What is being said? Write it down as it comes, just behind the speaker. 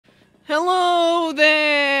Hello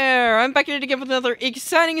there! I'm back here again with another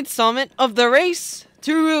exciting installment of the Race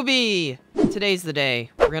to Ruby! Today's the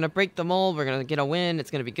day. We're gonna break the mold, we're gonna get a win,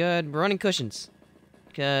 it's gonna be good. We're running cushions.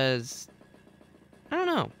 Because... I don't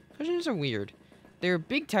know. Cushions are weird. They're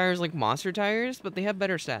big tires like monster tires, but they have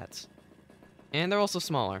better stats. And they're also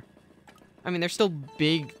smaller. I mean, they're still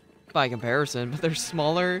big by comparison, but they're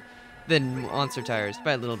smaller than monster tires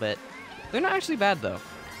by a little bit. They're not actually bad, though.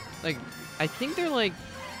 Like, I think they're like...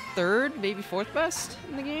 third, maybe fourth best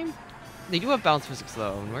in the game. They do have bounce physics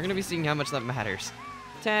though, and we're gonna be seeing how much that matters.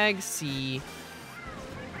 Tag C.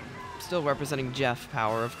 Still representing Jeff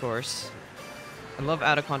power, of course. I love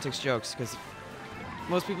out of context jokes because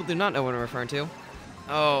most people do not know what I'm referring to.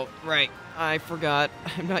 Oh, right. I forgot.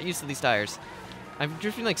 I'm not used to these tires. I'm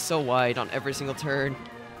drifting like so wide on every single turn.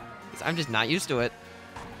 I'm just not used to it.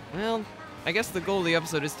 Well, I guess the goal of the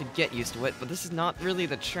episode is to get used to it, but this is not really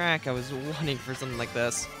the track I was wanting for something like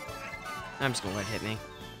this. I'm just gonna let it hit me.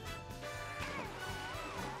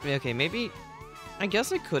 Okay, maybe... I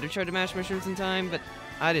guess I could have tried to mash mushrooms in time, but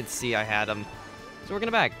I didn't see I had them. So we're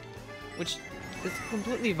gonna bag. Which is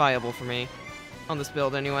completely viable for me. On this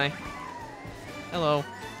build, anyway. Hello.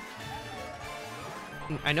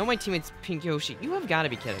 I know my teammate's Pink Yoshi. You have gotta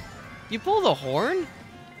be kidding. You pull the horn?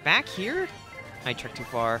 Back here? I trekked too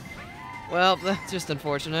far. Well, that's just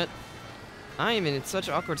unfortunate. I am in such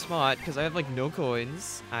an awkward spot because I have like no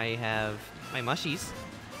coins. I have my mushies,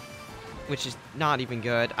 which is not even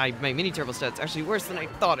good. My mini turbo stat's actually worse than I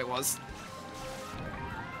thought it was.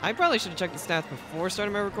 I probably should have checked the stats before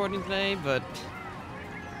starting my recording today, but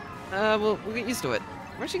we'll get used to it.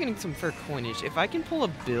 I'm actually getting some fur coinage. If I can pull a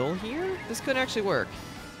bill here, this could actually work.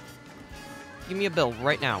 Give me a bill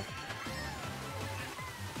right now.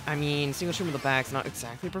 I mean, single stream with the back's not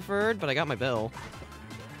exactly preferred, but I got my bill.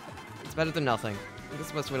 It's better than nothing. I think that's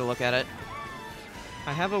the best way to look at it.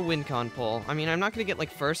 I have a win con pull. I mean, I'm not going to get,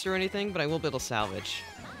 like, first or anything, but I will be able to salvage.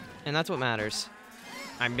 And that's what matters.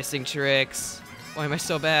 I'm missing tricks. Why am I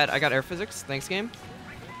so bad? I got air physics. Thanks, game.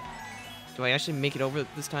 Do I actually make it over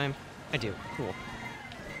this time? I do. Cool.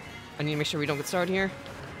 I need to make sure we don't get started here.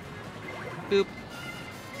 Boop.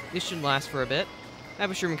 This should last for a bit. I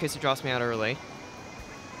have a shroom in case it drops me out early.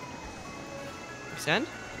 Extend?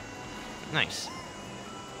 Nice.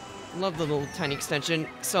 Love the little tiny extension.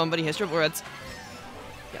 Somebody has triple reds.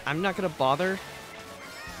 Yeah, I'm not gonna bother.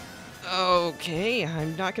 Okay,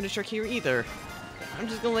 I'm not gonna trick here either. I'm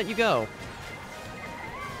just gonna let you go.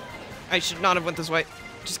 I should not have went this way.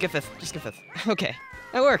 Just get fifth. Just get fifth. Okay,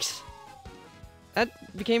 that works.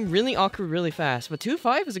 That became really awkward really fast, but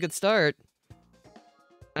 2-5 is a good start.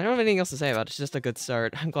 I don't have anything else to say about it. It's just a good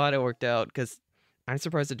start. I'm glad it worked out, because I'm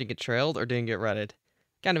surprised it didn't get trailed or didn't get redded.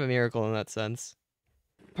 Kind of a miracle in that sense.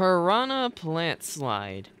 Piranha Plant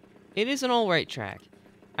Slide. It is an alright track.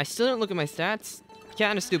 I still didn't look at my stats.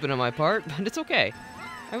 Kinda stupid on my part, but it's okay.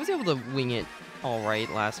 I was able to wing it alright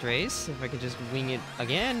last race. If I could just wing it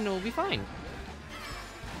again, it'll be fine.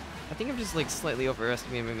 I think I'm just like slightly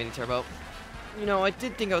overestimating my mini turbo. You know, I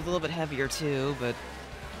did think I was a little bit heavier too, but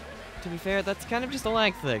to be fair, that's kind of just a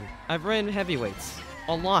lag thing. I've ran heavyweights.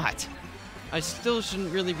 A lot. I still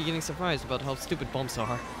shouldn't really be getting surprised about how stupid bumps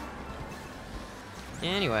are.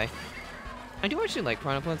 Anyway, I do actually like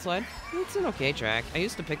Piranha Plant Slide. It's an okay track. I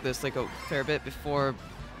used to pick this like a fair bit before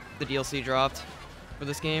the DLC dropped for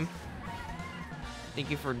this game. Thank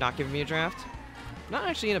you for not giving me a draft. Not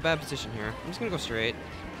actually in a bad position here. I'm just gonna go straight.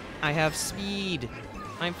 I have speed.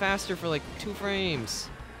 I'm faster for like 2 frames.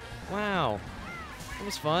 Wow. That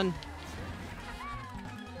was fun.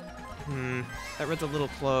 That red's a little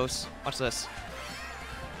close. Watch this.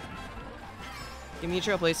 Give me a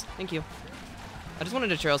trail, please. Thank you. I just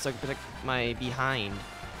wanted a trail so I could protect my behind.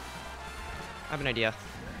 I have an idea.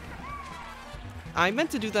 I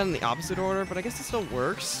meant to do that in the opposite order, but I guess it still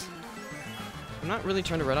works. I'm not really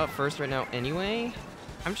trying to red out first right now anyway.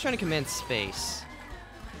 I'm just trying to command space.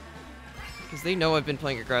 Because they know I've been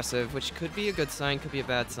playing aggressive, which could be a good sign, could be a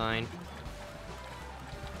bad sign.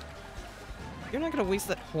 You're not gonna waste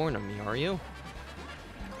that horn on me, are you?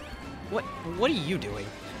 What are you doing?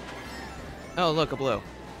 Oh, look, a blue.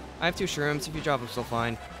 I have 2 shrooms. If you drop them, still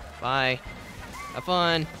fine. Bye. Have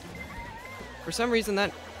fun. For some reason,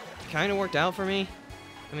 that kind of worked out for me.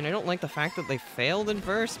 I mean, I don't like the fact that they failed in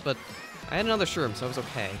first, but I had another shroom, so I was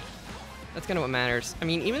okay. That's kind of what matters. I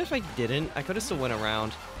mean, even if I didn't, I could have still went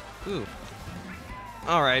around. Ooh.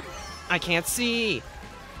 Alright. I can't see!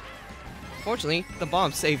 Fortunately, the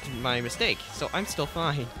bomb saved my mistake, so I'm still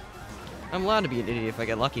fine. I'm allowed to be an idiot if I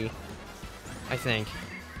get lucky. I think.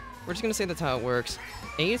 We're just gonna say that's how it works.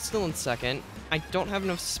 A is still in second. I don't have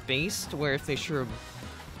enough space to where if they sure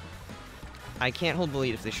I can't hold the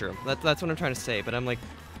lead if they shroom. That's what I'm trying to say, but I'm like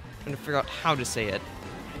trying to figure out how to say it.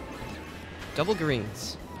 Double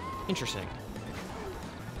greens. Interesting.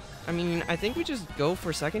 I mean, I think we just go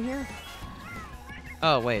for second here.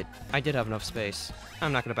 Oh, wait. I did have enough space.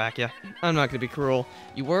 I'm not gonna back you. I'm not gonna be cruel.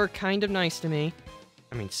 You were kind of nice to me.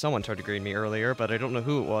 I mean, someone tried to green me earlier, but I don't know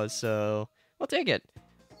who it was, so I'll take it.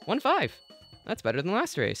 1-5. That's better than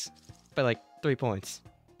last race. By like 3 points.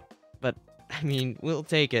 But, I mean, we'll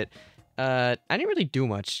take it. I didn't really do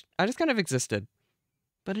much. I just kind of existed.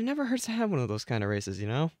 But it never hurts to have one of those kind of races, you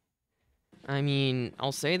know? I mean,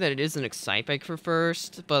 I'll say that it is an Excite Bike for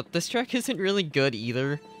first, but this track isn't really good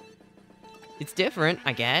either. It's different,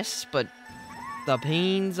 I guess, but the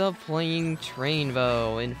pains of playing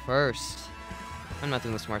Trainbow in first. I'm not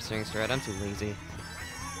doing the smart steering strat, I'm too lazy.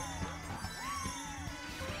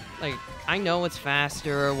 Like, I know it's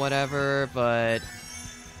faster or whatever, but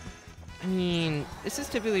I mean, this is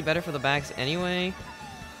typically better for the bags anyway,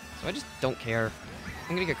 so I just don't care.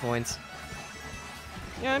 I'm gonna get coins.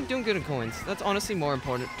 Yeah, I'm doing good in coins. That's honestly more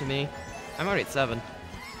important to me. I'm already at 7.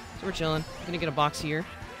 So we're chilling. I'm gonna get a box here.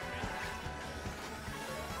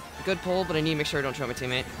 Good pull, but I need to make sure I don't show my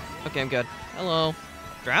teammate. Okay, I'm good. Hello.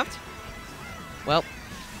 Draft? Well,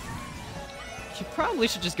 you probably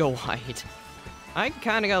should just go wide. I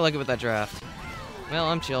kinda got lucky with that draft. Well,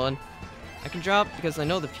 I'm chilling. I can drop because I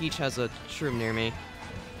know the Peach has a shroom near me.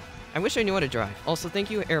 I wish I knew how to drive. Also,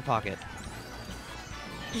 thank you, Air Pocket.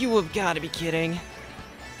 You have got to be kidding.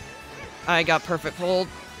 I got perfect hold.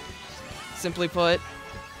 Simply put,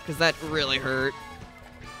 because that really hurt.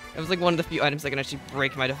 It was like one of the few items that can actually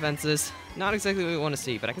break my defenses. Not exactly what we want to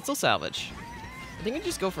see, but I can still salvage. I think I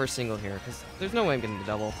just go for a single here, because there's no way I'm getting the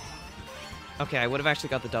double. Okay, I would have actually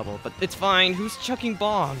got the double, but it's fine. Who's chucking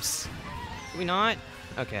bombs? Did we not?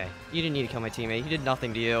 Okay, you didn't need to kill my teammate. He did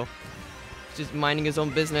nothing to you. He's just minding his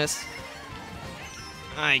own business.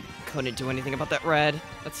 I couldn't do anything about that red.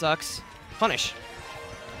 That sucks. Punish.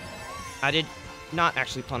 I did not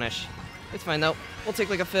actually punish. It's fine, though. We'll take,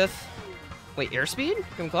 like, a 5th. Wait, airspeed?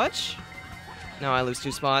 Come clutch? No, I lose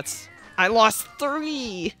 2 spots. I lost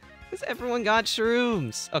 3! Because everyone got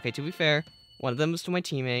shrooms. Okay, to be fair, one of them was to my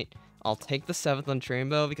teammate. I'll take the 7th on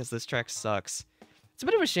Trainbow because this track sucks. It's a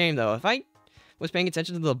bit of a shame, though. If I was paying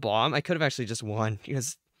attention to the bomb, I could have actually just won.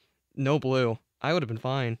 Because no blue. I would have been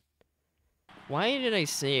fine. Why did I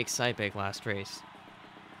say Excite Bike last race?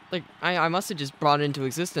 Like, I must have just brought it into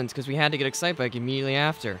existence because we had to get Excite Bike immediately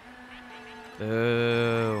after.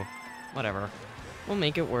 Boo. Whatever. We'll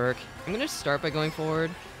make it work. I'm gonna start by going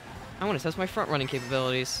forward. I want to test my front-running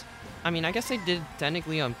capabilities. I mean, I guess I did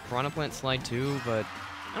technically on Piranha Plant Slide 2, but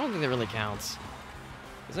I don't think that really counts.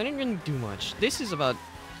 Because I didn't really do much. This is about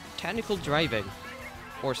technical driving.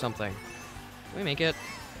 Or something. Can we make it?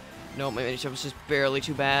 No, my matchup was just barely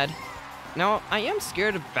too bad. Now, I am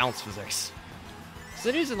scared of bounce physics. So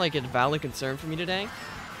it is like a valid concern for me today.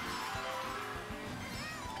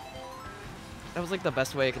 That was like the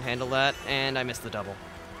best way I can handle that, and I missed the double.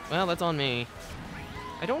 Well, that's on me.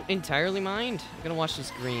 I don't entirely mind. I'm gonna watch this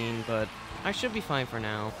green, but I should be fine for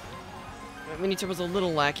now. My mini turbo's a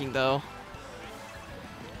little lacking, though.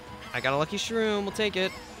 I got a lucky shroom. We'll take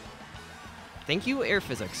it. Thank you, air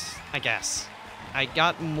physics, I guess. I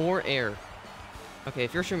got more air. Okay,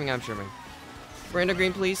 if you're shrooming, I'm shrooming. Random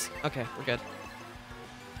green, please. Okay, we're good.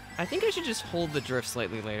 I think I should just hold the drift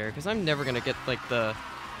slightly later, because I'm never gonna get, like, the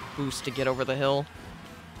boost to get over the hill.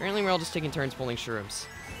 Apparently, we're all just taking turns pulling shrooms.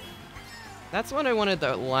 That's what I wanted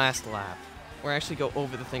the last lap, where I actually go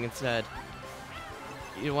over the thing instead.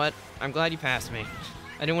 You know what? I'm glad you passed me.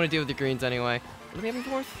 I didn't want to deal with the greens anyway. What do we have in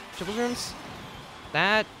 4th? Triple shrooms?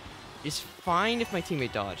 That is fine if my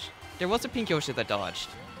teammate dodged. There was a pink Yoshi that dodged.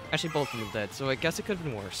 Actually, both of them did, so I guess it could have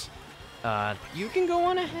been worse. You can go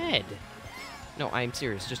on ahead. No, I'm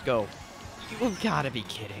serious. Just go. You've got to be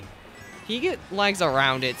kidding. He lags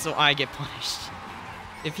around it, so I get punished.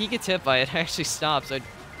 If he gets hit by it, it actually stops. I'd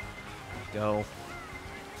go.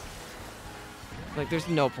 Like, there's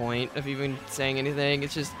no point of even saying anything.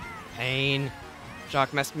 It's just pain.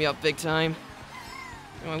 Shock messed me up big time.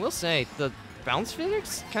 You know, I will say, the bounce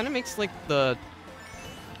physics kind of makes, like, the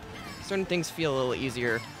certain things feel a little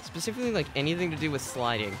easier. Specifically, like, anything to do with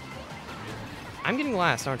sliding. I'm getting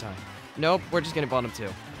last, aren't I? Nope, we're just getting bottom 2.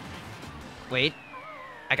 Wait.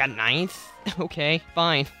 I got 9th? Okay,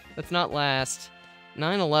 fine. That's not last.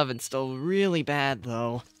 9-11 still really bad,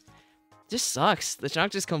 though. Just sucks. The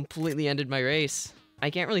shock just completely ended my race. I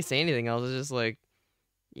can't really say anything else. It's just like,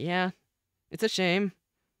 yeah, it's a shame.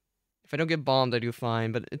 If I don't get bombed, I do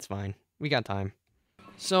fine, but it's fine. We got time.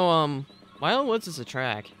 So, Wild Woods is a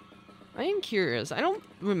track. I am curious. I don't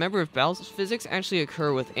remember if bounce physics actually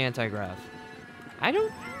occur with anti-grav. I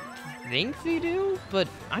don't think they do, but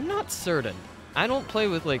I'm not certain. I don't play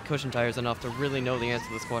with, like, cushion tires enough to really know the answer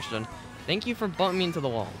to this question. Thank you for bumping me into the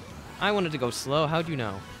wall. I wanted to go slow, how'd you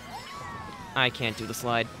know? I can't do the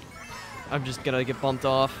slide. I'm just gonna get bumped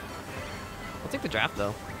off. I'll take the draft,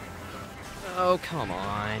 though. Oh, come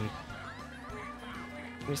on.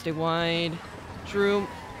 I'm gonna stay wide. Shroom.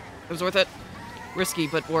 It was worth it. Risky,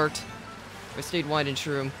 but worked. I stayed wide in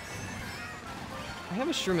Shroom. I have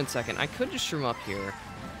a Shroom in second. I could just Shroom up here.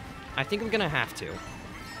 I think I'm gonna have to.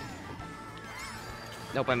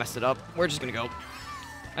 Nope, I messed it up. We're just gonna go.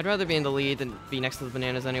 I'd rather be in the lead than be next to the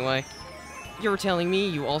bananas anyway. You're telling me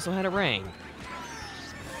you also had a ring.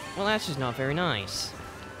 Well, that's just not very nice.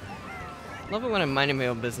 Love it when I'm minding my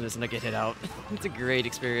own business and I get hit out. It's a great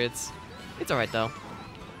experience. It's alright, though.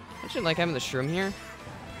 I actually like having the Shroom here.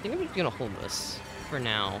 I think I'm just gonna hold this for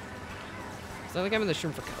now. Because I like having the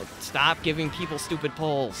Shroom for... Stop giving people stupid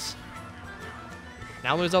pulls.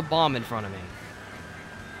 Now there's a bomb in front of me.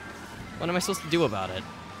 What am I supposed to do about it?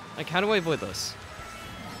 Like, how do I avoid this?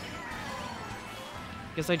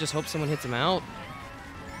 Guess I just hope someone hits him out.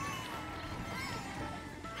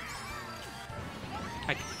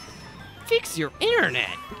 Fix your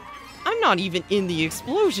internet! I'm not even in the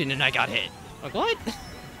explosion and I got hit. Like, what?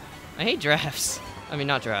 I hate drafts. I mean,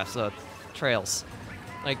 not drafts, trails.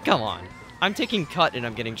 Like, come on. I'm taking cut and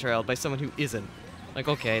I'm getting trailed by someone who isn't. Like,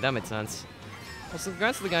 okay, that makes sense. Also,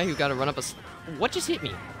 congrats to the guy who got to run up a... What just hit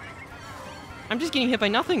me? I'm just getting hit by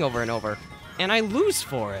nothing over and over. And I lose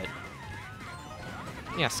for it.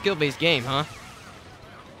 Yeah, skill-based game, huh?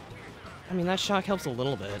 I mean, that shock helps a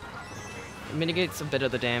little bit. It mitigates a bit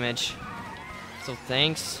of the damage. So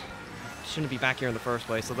thanks. Shouldn't be back here in the first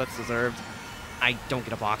place, so that's deserved. I don't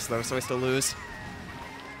get a box, though, so I still lose.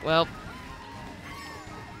 Well.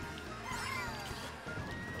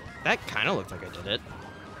 That kind of looked like I did it.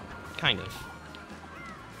 Kind of.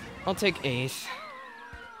 I'll take 8th.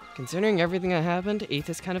 Considering everything that happened, 8th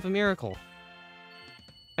is kind of a miracle.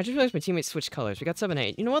 I just realized my teammates switched colors. We got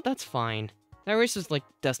 7-8. You know what? That's fine. That race is, like,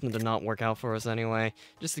 destined to not work out for us anyway.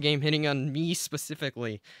 Just the game hitting on me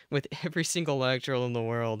specifically, with every single lag troll in the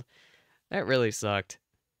world. That really sucked.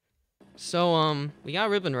 So, we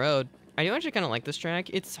got Ribbon Road. I do actually kind of like this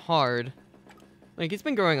track. It's hard. Like, it's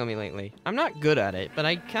been growing on me lately. I'm not good at it, but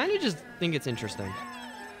I kind of just think it's interesting.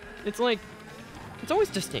 It's like, it's always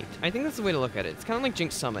distinct. I think that's the way to look at it. It's kind of like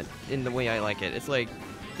Jinx Summit in the way I like it. It's like,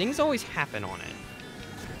 things always happen on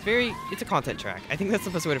it. It's a content track. I think that's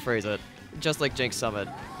the best way to phrase it. Just like Jinx Summit.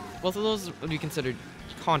 Both of those would be considered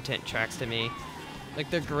content tracks to me. Like,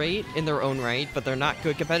 they're great in their own right, but they're not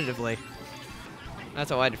good competitively. That's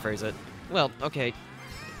how I'd phrase it. Well, okay.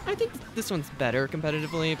 I think this one's better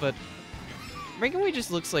competitively, but Breakaway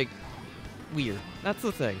just looks like weird. That's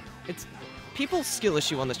the thing. It's people's skill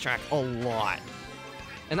issue on this track a lot.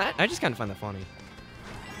 And I just kind of find that funny.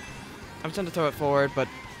 I'm trying to throw it forward, but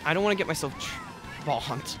I don't want to get myself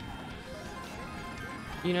bombed.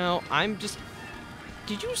 You know, I'm just...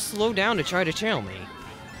 Did you slow down to try to trail me?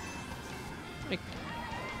 Like,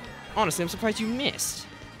 honestly, I'm surprised you missed.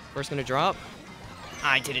 First gonna drop.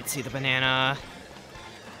 I didn't see the banana.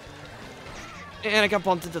 And I got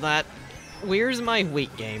bumped into that. Where's my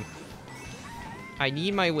weight game? I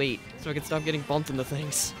need my weight so I can stop getting bumped into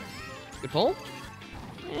things. Good pull?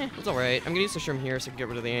 It's alright. I'm gonna use the shroom here so I can get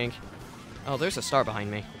rid of the ink. Oh, there's a star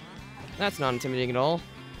behind me. That's not intimidating at all.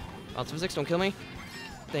 Lots of physics, don't kill me.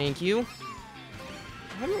 Thank you.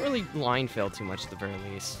 I haven't really line failed too much at the very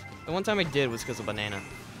least. The one time I did was because of banana.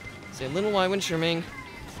 Say a little wide when shrooming.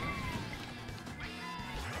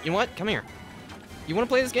 You know what? Come here. You want to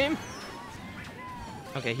play this game?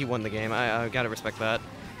 Okay, he won the game. I gotta respect that.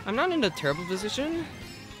 I'm not in a terrible position.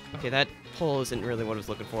 Okay, that pull isn't really what I was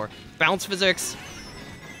looking for. Bounce physics!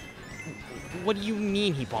 What do you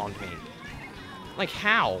mean he bombed me? Like,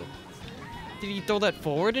 how? Did he throw that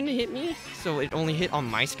forward and it hit me? So it only hit on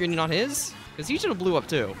my screen and not his? Because he should have blew up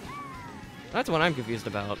too. That's what I'm confused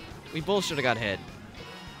about. We both should have got hit.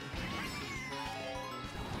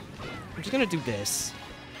 I'm just gonna do this.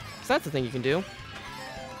 Because that's the thing you can do.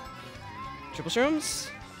 Triple shrooms?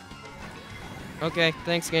 Okay,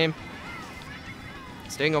 thanks, game.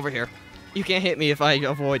 Staying over here. You can't hit me if I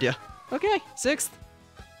avoid you. Okay, 6th.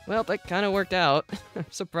 Well, that kind of worked out. I'm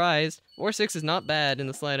surprised. 4-6 is not bad in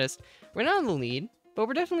the slightest. We're not in the lead, but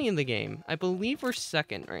we're definitely in the game. I believe we're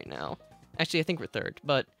 2nd right now. Actually, I think we're 3rd,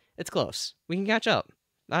 but it's close. We can catch up.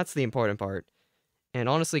 That's the important part. And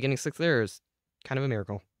honestly, getting 6th there is kind of a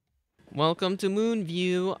miracle. Welcome to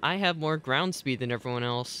Moonview. I have more ground speed than everyone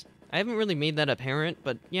else. I haven't really made that apparent,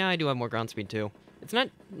 but yeah, I do have more ground speed too. It's not,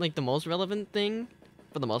 like, the most relevant thing,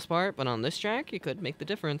 for the most part, but on this track, it could make the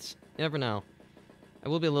difference. You never know. I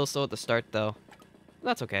will be a little slow at the start, though.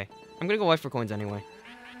 That's okay. I'm gonna go wide for coins anyway.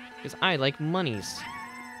 Because I like monies.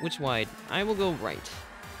 Which wide? I will go right.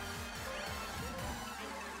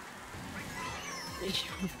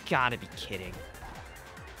 You've gotta be kidding.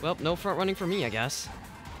 Well, no front running for me, I guess.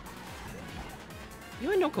 You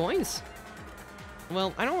had no coins?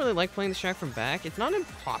 Well, I don't really like playing this track from back. It's not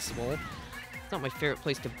impossible. It's not my favorite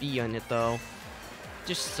place to be on it, though. It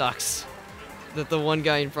just sucks that the one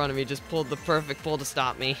guy in front of me just pulled the perfect pull to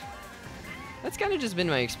stop me. That's kind of just been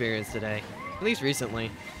my experience today. At least recently.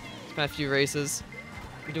 These past few races,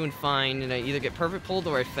 I'm doing fine, and I either get perfect pulled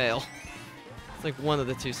or I fail. It's like one of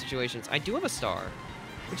the two situations. I do have a star,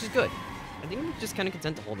 which is good. I think I'm just kind of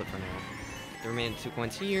content to hold it for now. The remaining 2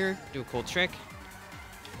 coins here, do a cool trick.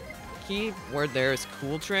 Key word there is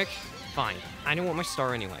cool trick. Fine. I don't want my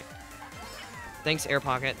star anyway. Thanks, Air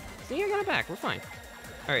Pocket. See, I got it back. We're fine.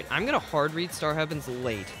 Alright, I'm gonna hard read Star Heavens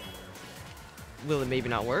late. Will it maybe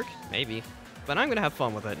not work? Maybe. But I'm gonna have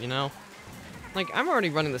fun with it, you know? Like, I'm already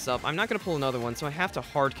running this up. I'm not gonna pull another one, so I have to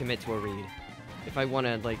hard commit to a read. If I want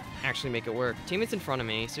to, like, actually make it work. Teammate's in front of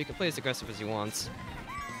me, so he can play as aggressive as he wants.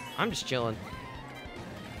 I'm just chilling.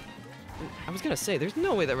 I was gonna say, there's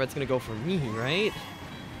no way that red's gonna go for me, right?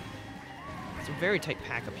 It's a very tight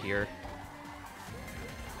pack up here.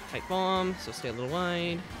 Tight bomb, so stay a little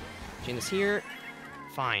wide. Chain this here.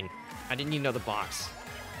 Fine. I didn't need another box.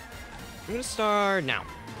 I'm gonna star now.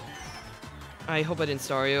 I hope I didn't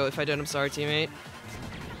star you. If I did, I'm sorry, teammate.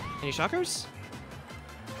 Any shockers?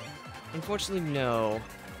 Unfortunately, no.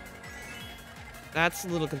 That's a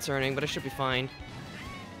little concerning, but I should be fine.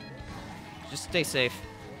 Just stay safe.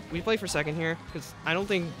 We play for second here, because I don't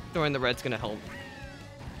think throwing the red's gonna help.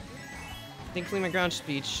 Thankfully, my ground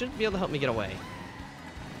speed should be able to help me get away.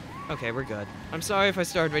 Okay, we're good. I'm sorry if I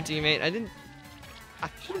started my teammate. I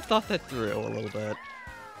should have thought that through a little bit.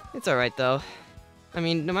 It's alright, though. I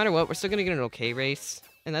mean, no matter what, we're still gonna get an okay race,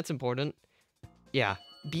 and that's important. Yeah,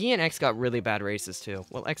 B and X got really bad races, too.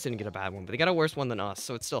 Well, X didn't get a bad one, but they got a worse one than us,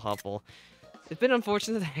 so it's still helpful. It's been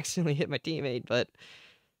unfortunate that I accidentally hit my teammate, but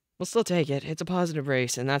we'll still take it. It's a positive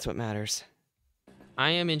race, and that's what matters.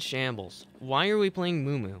 I am in shambles. Why are we playing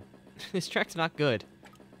Moo Moo? This track's not good.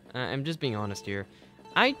 I'm just being honest here.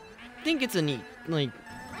 I think it's a neat, like,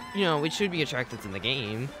 you know, it should be a track that's in the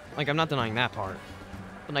game. Like, I'm not denying that part.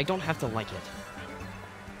 But I don't have to like it.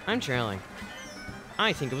 I'm trailing.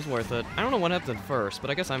 I think it was worth it. I don't know what happened first, but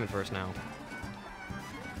I guess I'm in first now.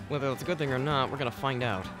 Whether that's a good thing or not, we're gonna find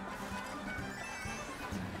out.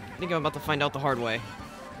 I think I'm about to find out the hard way.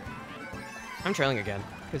 I'm trailing again,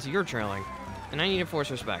 because you're trailing. And I need to force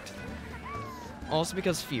respect. Also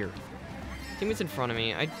because fear. Teammate's in front of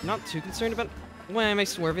me. I'm not too concerned about... Why am I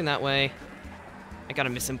swerving that way? I got a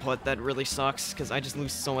misinput that really sucks, because I just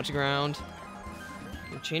lose so much ground.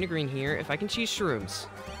 Chain of green here. If I can cheese shrooms.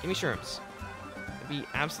 Give me shrooms. It'd be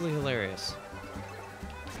absolutely hilarious.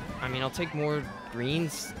 I mean, I'll take more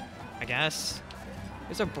greens, I guess.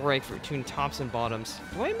 There's a break between tops and bottoms.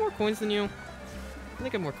 Do I have more coins than you? I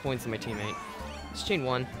think I have more coins than my teammate. Let's chain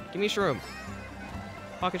one. Give me a shroom.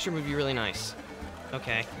 Pocket shroom would be really nice.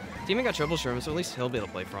 Okay. Teammate got triple shroom, so at least he'll be able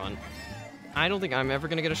to play front. I don't think I'm ever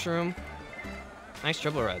gonna get a shroom. Nice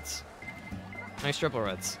triple reds. Nice triple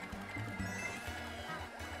reds.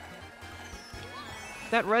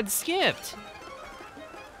 That red skipped!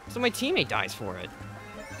 So my teammate dies for it.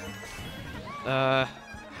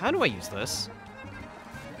 How do I use this?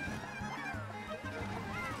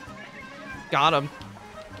 Got him.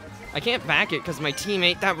 I can't back it because my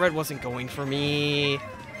teammate, that red wasn't going for me.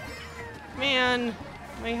 Man,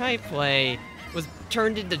 my high play was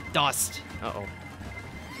turned into dust. Uh-oh.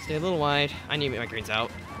 Stay a little wide. I need to get my greens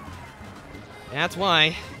out. That's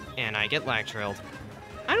why. And I get lag trailed.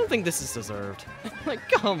 I don't think this is deserved. Like,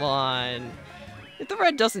 come on. If the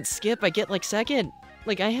red doesn't skip, I get, like, second.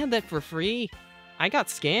 Like, I had that for free. I got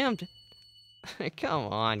scammed. Come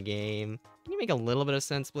on, game. Can you make a little bit of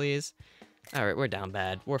sense, please? Alright, we're down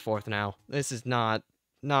bad. We're fourth now. This is not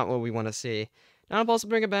what we want to see. Not supposed to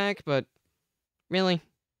bring it back, but... Really?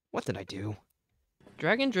 What did I do?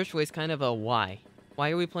 Dragon Driftway is kind of a why.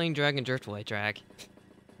 Why are we playing Dragon Driftway track?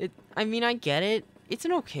 I mean, I get it. It's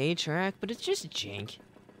an okay track, but it's just jank.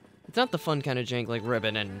 It's not the fun kind of jank like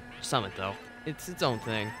Ribbon and Summit, though. It's its own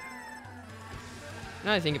thing.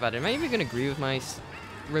 Now that I think about it, am I even gonna agree with my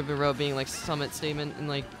Ribbon Road being like Summit statement in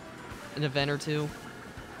like an event or two?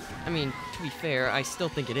 I mean, to be fair, I still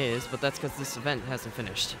think it is, but that's because this event hasn't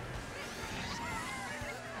finished.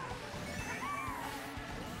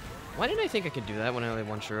 Why didn't I think I could do that when I only had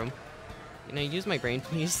one shroom? Can I use my brain,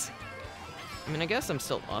 please? I mean, I guess I'm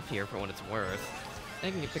still up here for what it's worth. I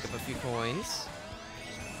can pick up a few coins.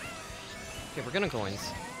 Okay, we're getting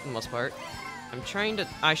coins, for the most part. I'm trying to...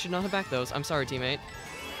 I should not have backed those. I'm sorry, teammate.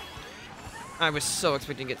 I was so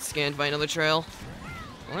expecting to get scanned by another trail.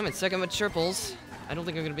 Well, I'm in second with triples. I don't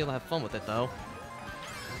think I'm going to be able to have fun with it, though.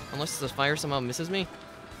 Unless the fire somehow misses me.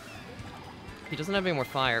 He doesn't have any more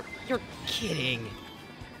fire. You're kidding.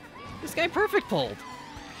 This guy perfect pulled.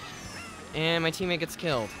 And my teammate gets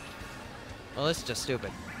killed. Well, this is just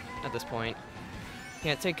stupid at this point.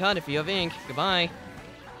 Can't take cut if you have ink. Goodbye.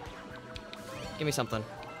 Give me something.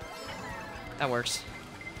 That works.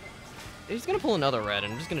 He's gonna pull another red,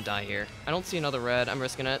 and I'm just gonna die here. I don't see another red. I'm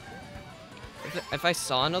risking it. If I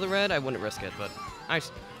saw another red, I wouldn't risk it, but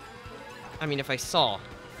I mean, if I saw...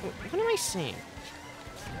 What am I saying?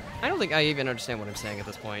 I don't think I even understand what I'm saying at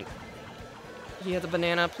this point. He had the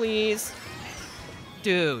banana, please.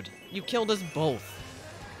 Dude, you killed us both.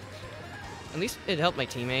 At least it helped my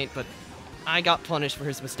teammate, but I got punished for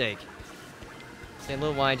his mistake. Stay a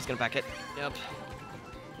little wide, he's gonna back it. Yep.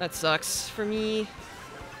 That sucks for me.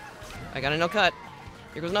 I got a no cut.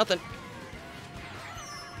 Here goes nothing.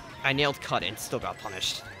 I nailed cut and still got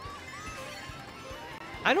punished.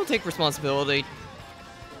 I don't take responsibility.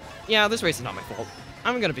 Yeah, this race is not my fault.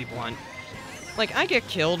 I'm gonna be blunt. Like, I get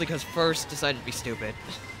killed because first decided to be stupid.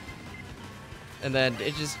 And then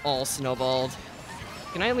it just all snowballed.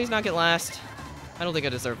 Can I at least not get last? I don't think I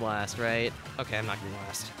deserve last, right? Okay, I'm not getting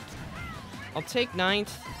last. I'll take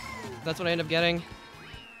 9th. That's what I end up getting.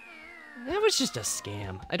 That was just a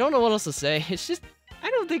scam. I don't know what else to say. It's just, I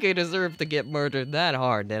don't think I deserve to get murdered that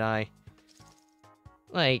hard, did I?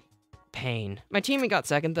 Like, pain. My teammate got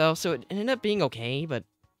second, though, so it ended up being okay, but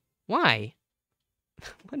why?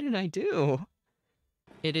 What did I do?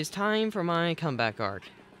 It is time for my comeback arc.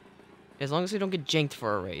 As long as I don't get janked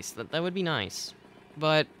for a race, that would be nice.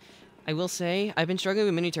 But I will say, I've been struggling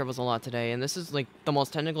with mini turbos a lot today, and this is like the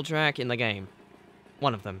most technical track in the game.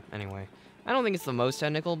 One of them, anyway. I don't think it's the most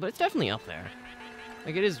technical, but it's definitely up there.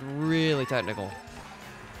 Like, it is really technical.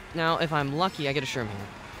 Now, if I'm lucky, I get a shroom here.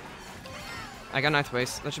 I got 9th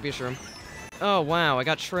place. That should be a shroom. Oh, wow, I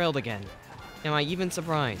got trailed again. Am I even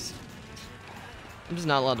surprised? I'm just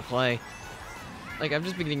not allowed to play. Like, I've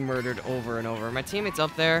just been getting murdered over and over. My teammate's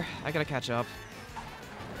up there. I gotta catch up.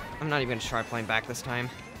 I'm not even gonna try playing back this time.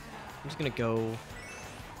 I'm just gonna go...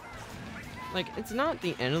 Like, it's not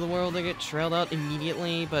the end of the world to get trailed out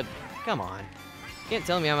immediately, but come on. You can't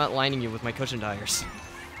tell me I'm outlining you with my cushion tires.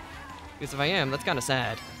 Because if I am, that's kinda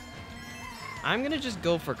sad. I'm gonna just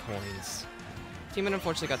go for coins. Teammate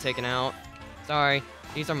unfortunately got taken out. Sorry,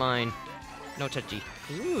 these are mine. No touchy.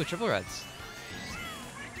 Ooh, triple reds.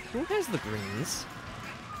 Who has the greens?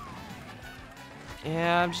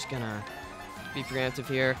 Yeah, I'm just gonna be preemptive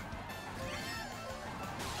here.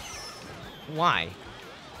 Why?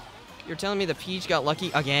 You're telling me the peach got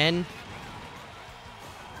lucky again?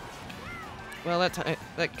 Well,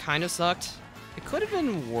 that kind of sucked. It could have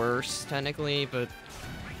been worse, technically, but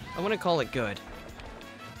I wouldn't call it good.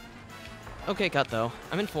 Okay, cut though.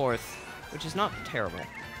 I'm in 4th, which is not terrible.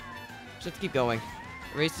 Just have to keep going.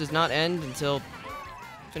 The race does not end until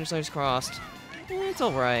finish line is crossed. It's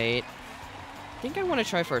alright. I think I want to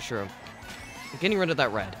try for a shroom. I'm getting rid of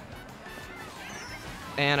that red.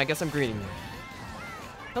 And I guess I'm greeting you.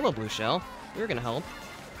 Hello, blue shell. You're gonna help.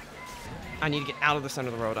 I need to get out of the center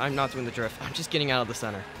of the road. I'm not doing the drift. I'm just getting out of the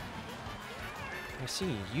center. I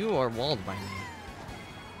see. You are walled by me.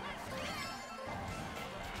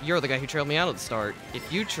 You're the guy who trailed me out at the start.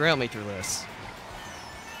 If you trail me through this...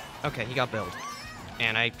 Okay, he got billed.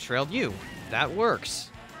 And I trailed you. That works.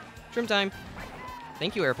 Trim time.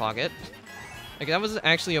 Thank you, Air Pocket. Like, that was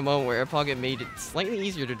actually a moment where Air Pocket made it slightly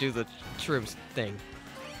easier to do the trims thing.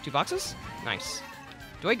 2 boxes? Nice.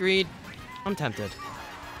 Do I greed? I'm tempted.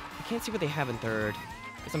 I can't see what they have in 3rd.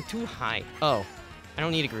 Because I'm too high. Oh. I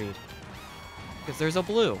don't need a greed. Because there's a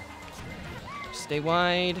blue. Just stay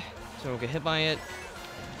wide, so I don't get hit by it.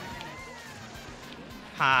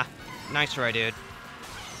 Ha. Nice try, dude.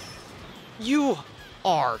 You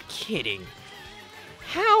are kidding.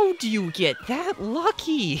 How do you get that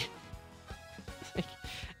lucky?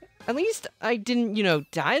 At least I didn't, you know,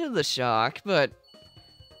 die to the shock, but...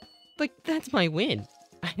 Like, that's my win.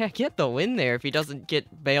 I get the win there if he doesn't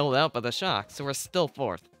get bailed out by the shock, so we're still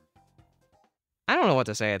 4th. I don't know what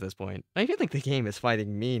to say at this point. I feel like the game is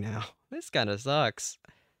fighting me now. This kinda sucks.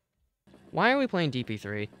 Why are we playing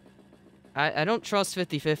DP3? I don't trust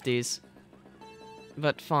 50-50s.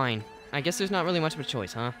 But fine. I guess there's not really much of a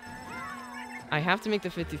choice, huh? I have to make the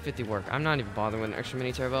 50-50 work. I'm not even bothering with an extra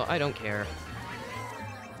mini turbo. I don't care.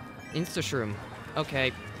 Insta shroom.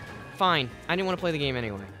 Okay. Fine. I didn't want to play the game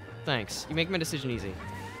anyway. Thanks. You make my decision easy.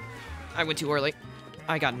 I went too early.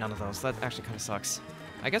 I got none of those. That actually kind of sucks.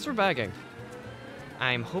 I guess we're bagging.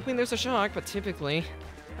 I'm hoping there's a shock, but typically...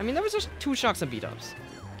 I mean, there was just 2 shocks and beat-ups.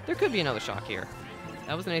 There could be another shock here.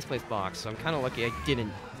 That was an ace place box, so I'm kind of lucky I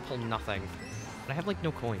didn't pull nothing. But I have, like,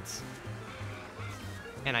 no coins.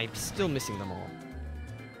 And I'm still missing them all.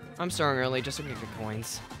 I'm starting early just so I can get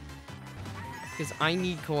coins. Because I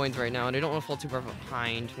need coins right now, and I don't want to fall too far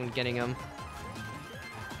behind when getting them.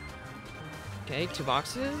 Okay, 2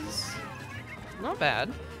 boxes. Not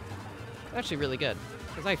bad. Actually really good.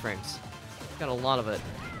 Because iframes. Got a lot of it.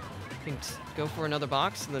 I think go for another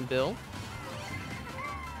box and then bill.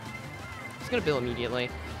 Just gonna bill immediately.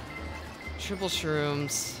 Triple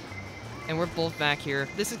shrooms. And we're both back here.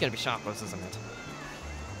 This is gonna be shockless, isn't it?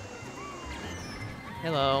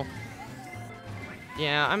 Hello.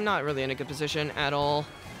 Yeah, I'm not really in a good position at all.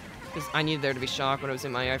 Because I needed there to be shock when I was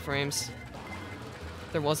in my iframes.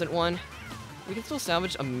 There wasn't one. We can still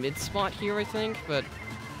salvage a mid spot here, I think, but...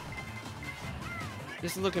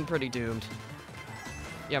 this is looking pretty doomed.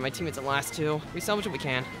 Yeah, my teammates at last 2. We salvage what we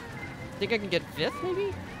can. Think I can get 5th,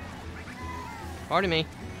 maybe? Pardon me.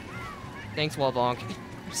 Thanks, wall bonk.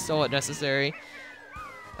 So unnecessary.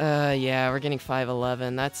 Yeah, we're getting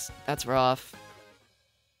 5-11. That's rough.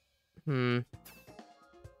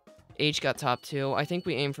 H got top 2. I think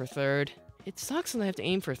we aim for 3rd. It sucks when I have to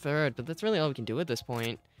aim for 3rd, but that's really all we can do at this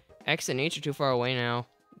point. X and H are too far away now.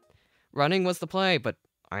 Running was the play, but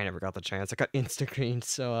I never got the chance. I got insta-greened,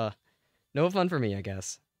 so, no fun for me, I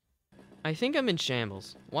guess. I think I'm in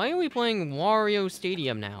shambles. Why are we playing Wario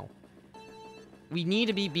Stadium now? We need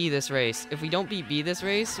to beat B this race. If we don't beat B this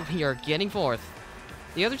race, we are getting 4th.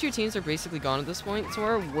 The other 2 teams are basically gone at this point, so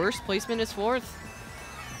our worst placement is 4th.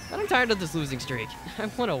 But I'm tired of this losing streak. I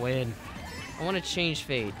want to win. I want to change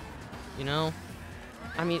fate, you know?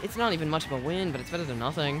 I mean, it's not even much of a win, but it's better than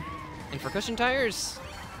nothing. And for cushion tires,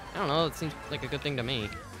 I don't know, it seems like a good thing to me.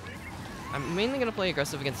 I'm mainly going to play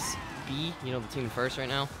aggressive against B, you know, the team in first right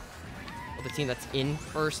now. Or the team that's in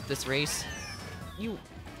first this race.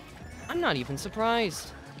 I'm not even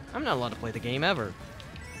surprised. I'm not allowed to play the game ever.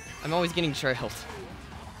 I'm always getting trailed.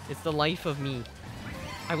 It's the life of me.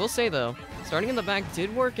 I will say, though, starting in the back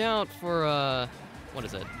did work out for, what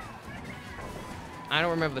is it? I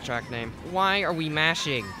don't remember the track name. Why are we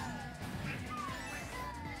mashing?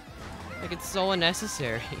 Like, it's so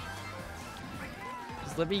unnecessary.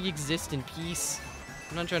 Just let me exist in peace.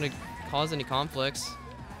 I'm not trying to cause any conflicts.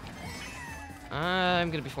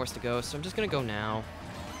 I'm gonna be forced to go, so I'm just gonna go now.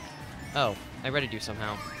 Oh, I read it you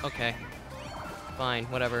somehow. Okay. Fine,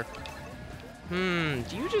 whatever. Do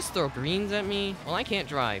you just throw greens at me? Well, I can't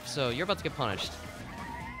drive, so you're about to get punished.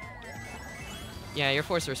 Yeah, you're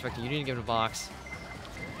forced to respect it. You need to give it a box.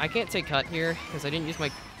 I can't take cut here, because I didn't use my...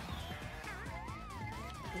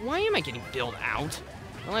 Why am I getting billed out?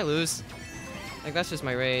 Well, I lose. Like, that's just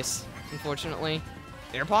my race, unfortunately.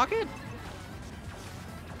 Air pocket?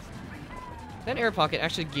 That air pocket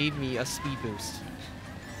actually gave me a speed boost.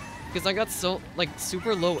 Because I got so, like,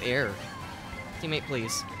 super low air. Teammate,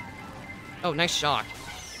 please. Oh, nice shock.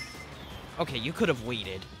 Okay, you could have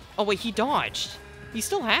waited. Oh, wait, he dodged. He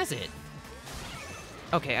still has it.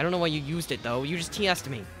 Okay, I don't know why you used it, though. You just TS'd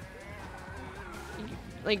me.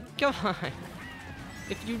 Like, come on.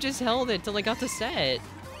 If you just held it till I got the set.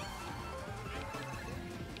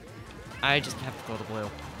 I just have to throw the blue.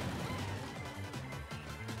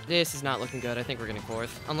 This is not looking good. I think we're getting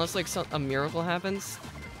 4th. Unless, like, a miracle happens.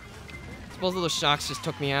 Both of those shocks just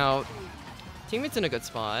took me out. Teammate's in a good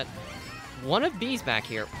spot. One of B's back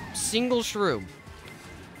here. Single shroom.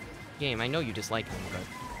 Game, I know you dislike me, but...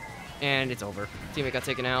 And it's over. Teammate got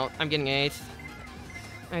taken out. I'm getting 8th.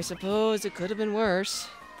 I suppose it could have been worse.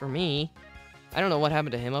 For me. I don't know what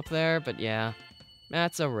happened to him up there, but yeah.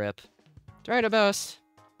 That's a rip. Try to boast.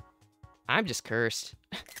 I'm just cursed.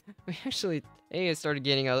 We actually... A started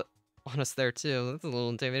getting on us there, too. That's a little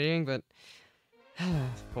intimidating, but...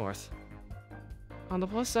 4th. On the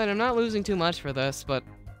plus side, I'm not losing too much for this, but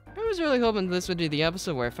I was really hoping this would be the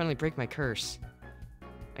episode where I finally break my curse.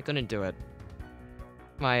 I couldn't do it.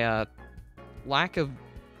 My, lack of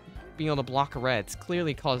being able to block reds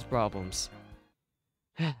clearly caused problems.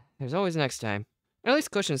 There's always next time. At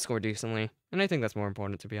least Cushion scored decently, and I think that's more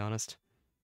important, to be honest.